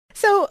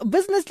So,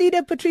 business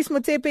leader Patrice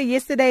Motsepe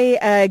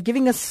yesterday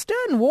giving a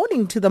stern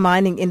warning to the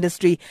mining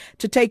industry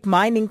to take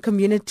mining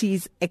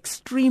communities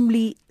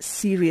extremely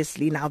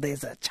seriously. Now,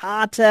 there's a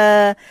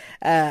charter,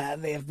 there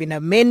have been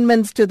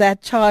amendments to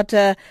that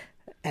charter,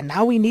 and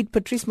now we need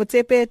Patrice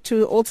Motsepe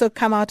to also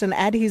come out and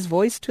add his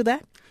voice to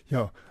that.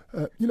 Yeah.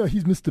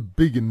 He's Mr.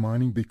 Big in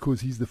mining because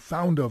he's the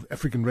founder of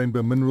African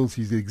Rainbow Minerals.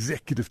 He's the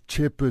executive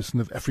chairperson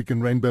of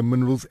African Rainbow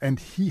Minerals, and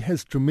he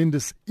has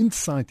tremendous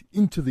insight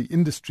into the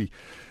industry.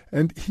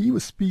 And he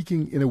was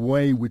speaking in a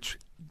way which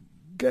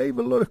gave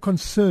a lot of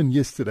concern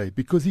yesterday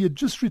because he had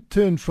just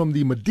returned from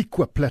the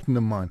Modikwa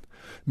Platinum Mine.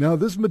 Now,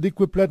 this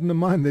Modikwa Platinum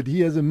Mine that he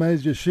has a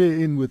major share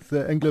in with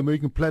Anglo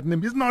American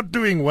Platinum is not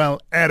doing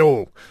well at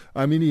all.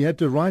 I mean, he had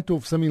to write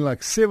off something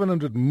like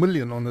 700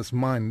 million on this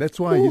mine. That's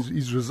why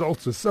his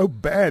results are so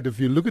bad. If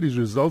you look at his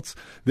results,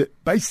 the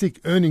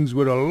basic earnings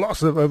were a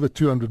loss of over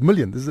 200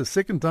 million. This is the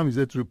second time he's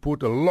had to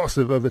report a loss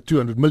of over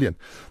 200 million.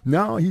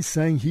 Now he's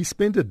saying he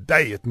spent a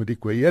day at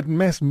Modikwa. He had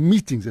mass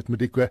meetings at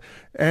Modikwa.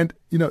 And,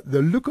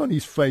 the look on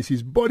his face,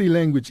 his body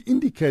language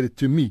indicated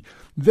to me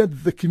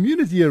that the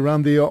community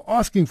around there are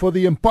asking for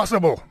the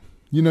impossible.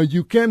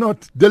 You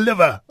cannot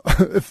deliver.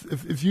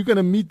 If you're going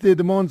to meet their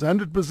demands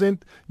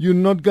 100%, you're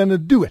not going to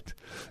do it.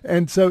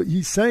 And so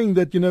he's saying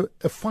that,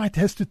 a fight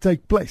has to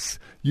take place.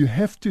 You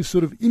have to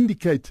sort of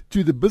indicate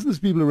to the business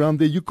people around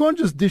there, you can't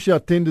just dish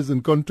out tenders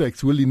and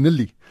contracts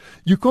willy-nilly.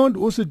 You can't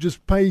also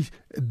just pay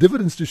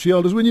dividends to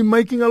shareholders when you're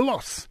making a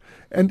loss.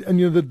 And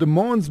the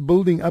demands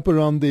building up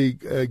around there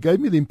gave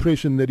me the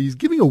impression that he's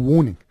giving a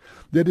warning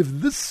that if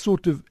this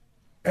sort of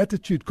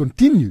attitude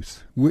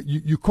continues,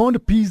 you can't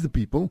appease the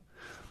people,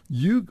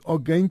 you are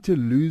going to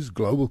lose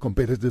global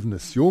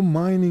competitiveness. Your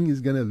mining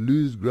is going to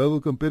lose global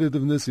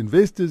competitiveness.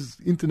 Investors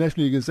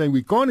internationally are going to say,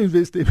 we can't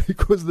invest there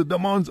because the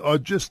demands are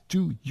just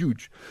too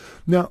huge.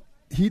 Now,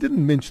 he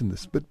didn't mention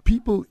this, but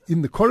people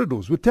in the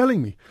corridors were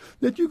telling me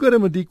that you go to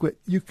Modikwa,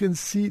 you can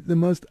see the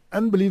most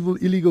unbelievable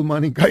illegal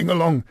mining going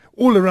along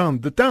all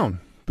around the town.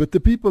 But the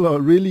people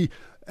are really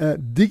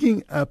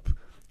digging up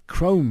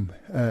chrome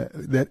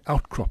that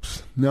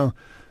outcrops. Now,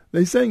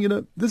 they're saying,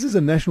 this is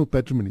a national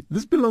patrimony.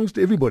 This belongs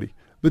to everybody.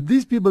 But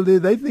these people there,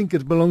 they think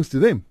it belongs to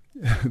them.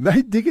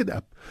 They dig it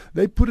up.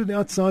 They put it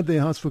outside their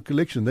house for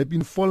collection. They've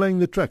been following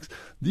the trucks.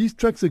 These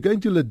trucks are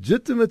going to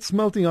legitimate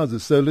smelting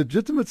houses. So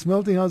legitimate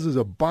smelting houses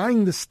are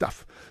buying the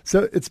stuff.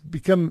 So it's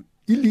become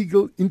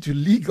illegal into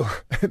legal.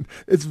 And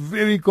it's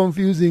very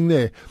confusing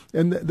there.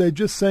 And they're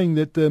just saying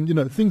that,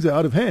 things are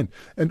out of hand.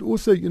 And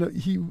also,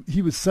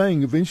 he was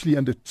saying eventually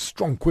under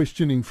strong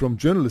questioning from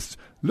journalists,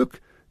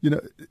 look,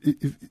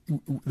 if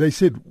they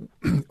said,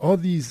 are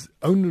these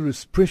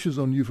onerous pressures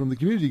on you from the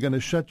community going to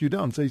shut you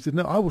down? So he said,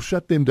 no, I will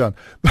shut them down.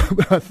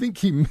 But I think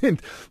he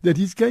meant that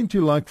he's going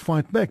to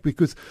fight back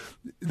because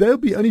they'll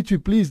be only too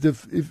pleased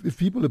if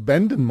people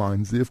abandon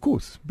mines there, of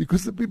course,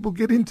 because the people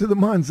get into the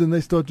mines and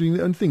they start doing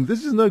their own thing.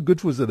 This is no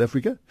good for South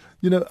Africa.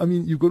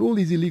 You've got all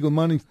these illegal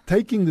mining,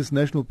 taking this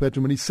national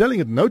patrimony,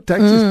 selling it, no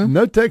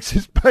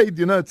taxes paid.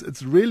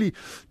 It's really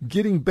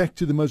getting back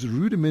to the most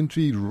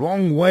rudimentary,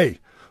 wrong way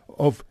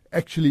of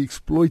actually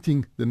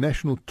exploiting the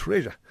national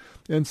treasure.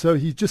 And so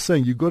he's just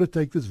saying, you've got to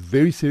take this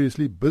very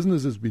seriously.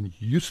 Business has been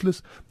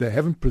useless. They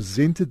haven't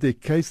presented their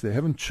case. They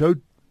haven't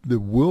showed the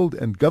world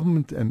and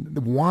government and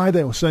why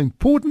they are so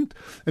important.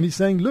 And he's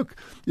saying, look,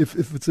 if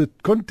it's a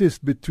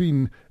contest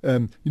between,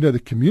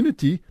 the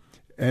community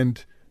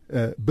and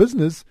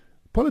business,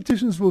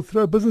 politicians will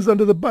throw business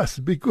under the bus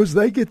because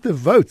they get the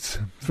votes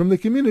from the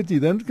community.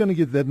 They're not going to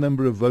get that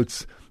number of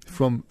votes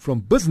from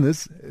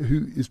business,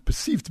 who is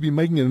perceived to be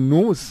making an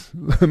enormous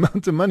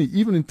amount of money,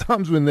 even in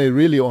times when they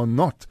really are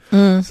not.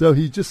 So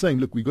he's just saying,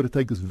 look, we've got to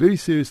take this very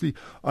seriously.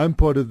 I'm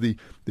part of the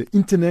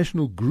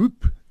international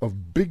group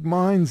of big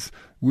mines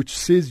which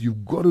says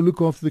you've got to look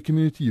after the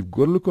community, you've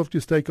got to look after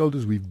your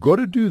stakeholders, we've got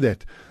to do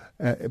that.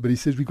 But he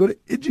says we've got to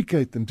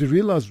educate them to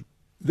realize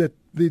that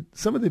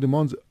some of their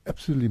demands are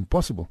absolutely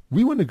impossible.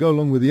 We want to go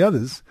along with the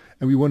others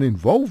and we want to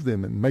involve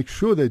them and make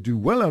sure they do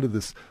well out of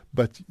this,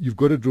 but you've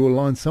got to draw a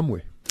line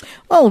somewhere.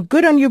 Well,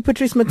 good on you,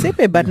 Patrice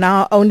Motsepe, but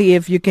now only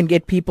if you can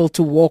get people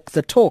to walk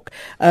the talk,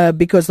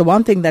 because the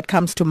one thing that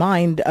comes to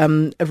mind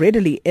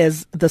readily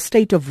is the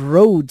state of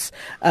roads,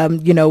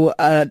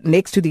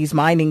 next to these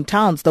mining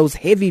towns, those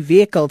heavy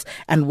vehicles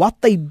and what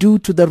they do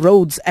to the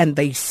roads, and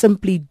they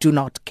simply do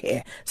not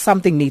care.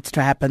 Something needs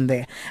to happen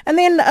there. And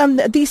then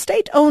the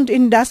state-owned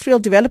Industrial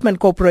Development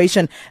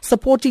Corporation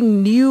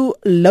supporting new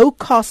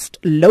low-cost,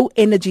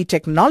 low-energy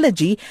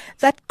technology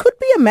that could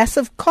be a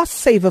massive cost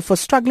saver for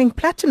struggling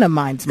platinum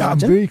mines. Yeah, I'm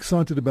very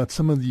excited about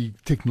some of the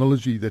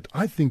technology that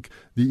I think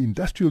the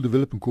Industrial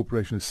Development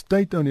Corporation, a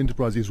state-owned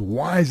enterprise, is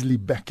wisely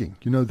backing.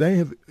 They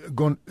have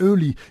gone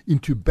early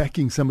into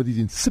backing some of these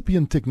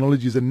incipient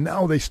technologies, and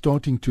now they're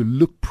starting to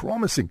look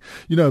promising.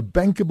 A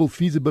bankable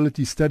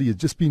feasibility study has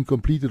just been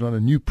completed on a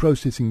new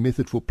processing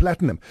method for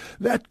platinum.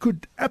 That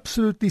could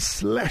absolutely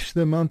slash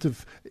the amount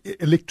of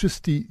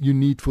electricity you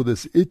need for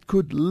this. It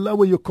could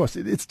lower your costs.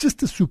 It's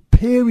just a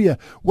superior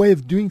way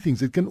of doing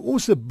things. It can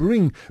also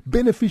bring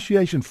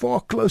beneficiation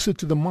far closer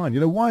to the mine?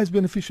 Why is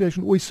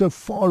beneficiation always so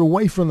far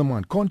away from the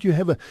mine? Can't you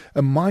have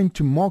a mine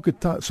to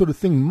market sort of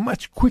thing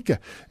much quicker?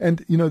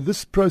 And,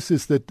 this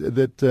process that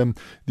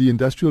the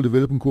Industrial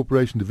Development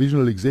Corporation,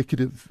 Divisional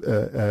Executive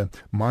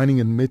Mining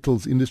and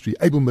Metals Industry,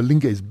 Abel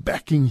Malinga, is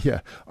backing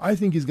here, I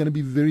think is going to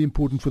be very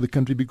important for the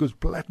country, because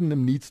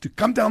platinum needs to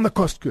come down the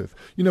cost curve.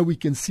 We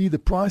can see the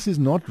price is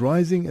not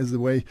rising as the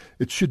way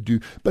it should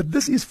do, but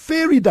this is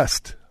fairy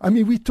dust. I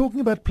mean, we're talking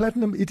about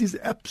platinum. It is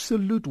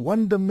absolute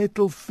wonder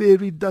metal,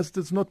 fairy dust.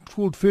 It's not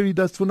called fairy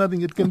dust for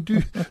nothing. It can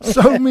do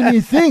so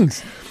many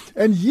things.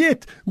 And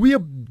yet we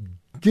are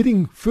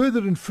getting further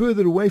and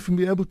further away from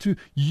being able to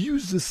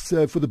use this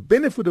for the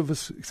benefit of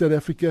us, South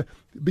Africa,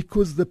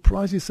 because the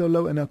price is so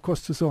low and our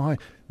costs are so high.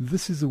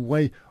 This is a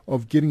way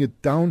of getting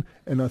it down,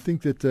 and I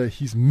think that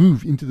his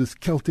move into this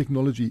Cal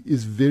technology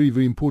is very,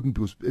 very important,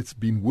 because it's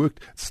been worked.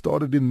 It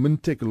started in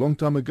Mintech a long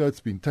time ago. It's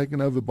been taken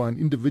over by an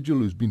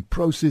individual who's been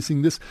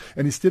processing this,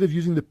 and instead of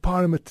using the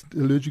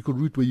pyrometallurgical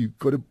route where you've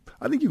got to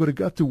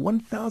go up to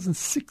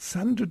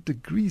 1,600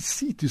 degrees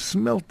C to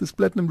smelt this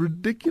platinum,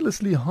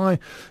 ridiculously high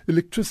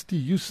electricity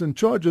use and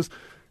charges,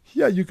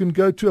 here you can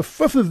go to a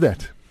fifth of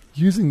that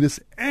using this,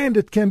 and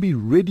it can be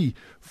ready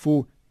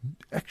for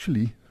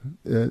actually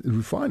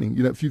refining.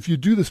 If you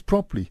do this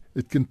properly,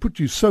 it can put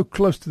you so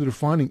close to the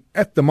refining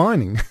at the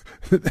mining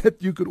that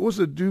you could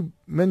also do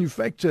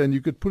manufacture, and you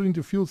could put it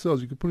into fuel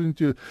cells, you could put it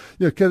into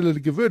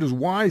catalytic converters.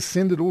 Why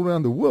send it all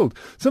around the world?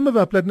 Some of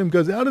our platinum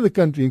goes out of the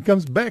country and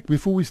comes back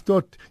before we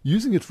start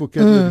using it for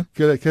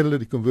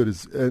catalytic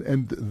converters,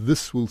 and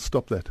this will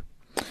stop that.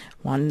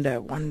 Wonder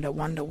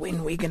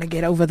when we're going to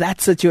get over that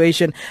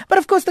situation. But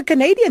of course, the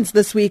Canadians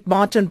this week,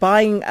 Martin,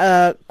 buying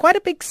quite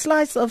a big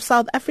slice of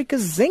South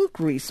Africa's zinc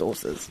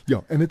resources.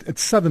 Yeah, and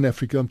it's Southern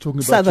Africa I'm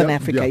talking about. Southern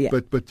Africa, yeah.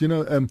 But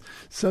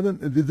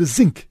the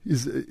zinc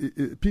is,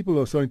 people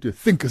are starting to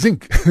think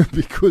zinc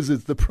because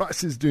the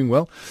price is doing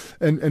well.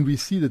 And we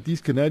see that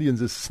these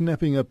Canadians are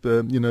snapping up,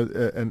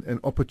 an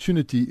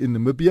opportunity in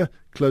Namibia,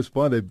 close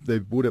by.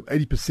 They've bought up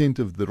 80%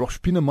 of the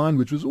Rosh Pina mine,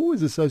 which was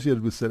always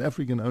associated with South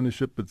African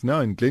ownership. It's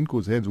now in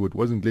Glencore's hands, or it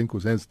was in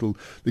Glencore's hands till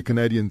the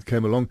Canadians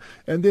came along.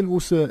 And then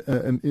also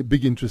a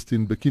big interest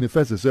in Burkina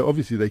Faso. So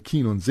obviously they're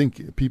keen on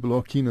zinc. People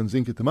are keen on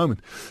zinc at the moment.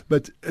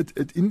 But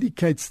it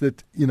indicates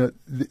that,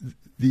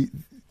 the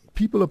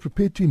people are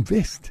prepared to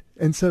invest.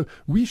 And so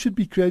we should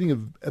be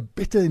creating a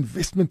better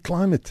investment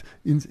climate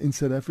in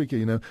South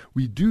Africa.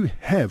 We do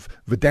have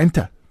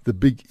Vedanta, the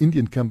big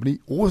Indian company,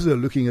 also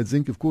looking at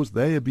zinc. Of course,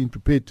 they have been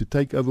prepared to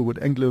take over what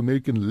Anglo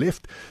American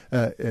left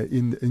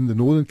in the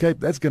Northern Cape.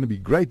 That's going to be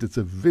great. It's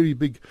a very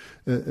big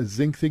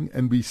zinc thing,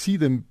 and we see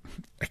them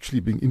actually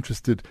being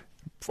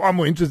far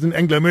more interested in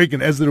Anglo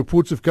American, as the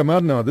reports have come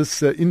out now.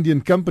 This Indian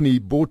company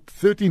bought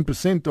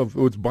 13%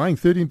 or it's buying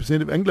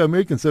 13% of Anglo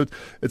American. So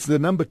it's the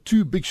number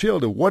 2 big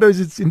shareholder. What is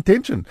its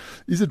intention?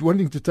 Is it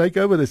wanting to take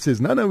over? That says,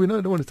 no, we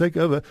don't want to take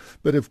over.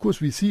 But of course,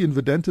 we see in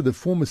Vedanta the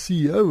former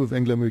CEO of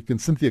Anglo American,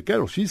 Cynthia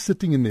Carroll. She's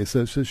sitting in there.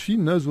 So she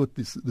knows what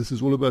this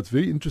is all about. It's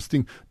very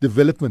interesting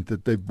development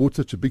that they've bought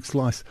such a big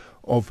slice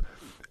of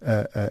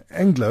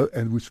Anglo,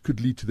 and which could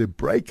lead to the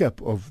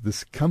breakup of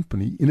this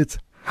company in its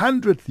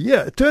 100th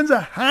year. It turns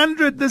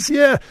 100 this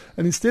year,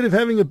 and instead of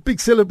having a big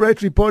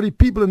celebratory party,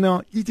 people are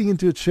now eating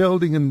into its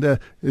shareholding, and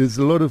there's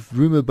a lot of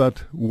rumor about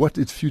what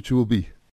its future will be.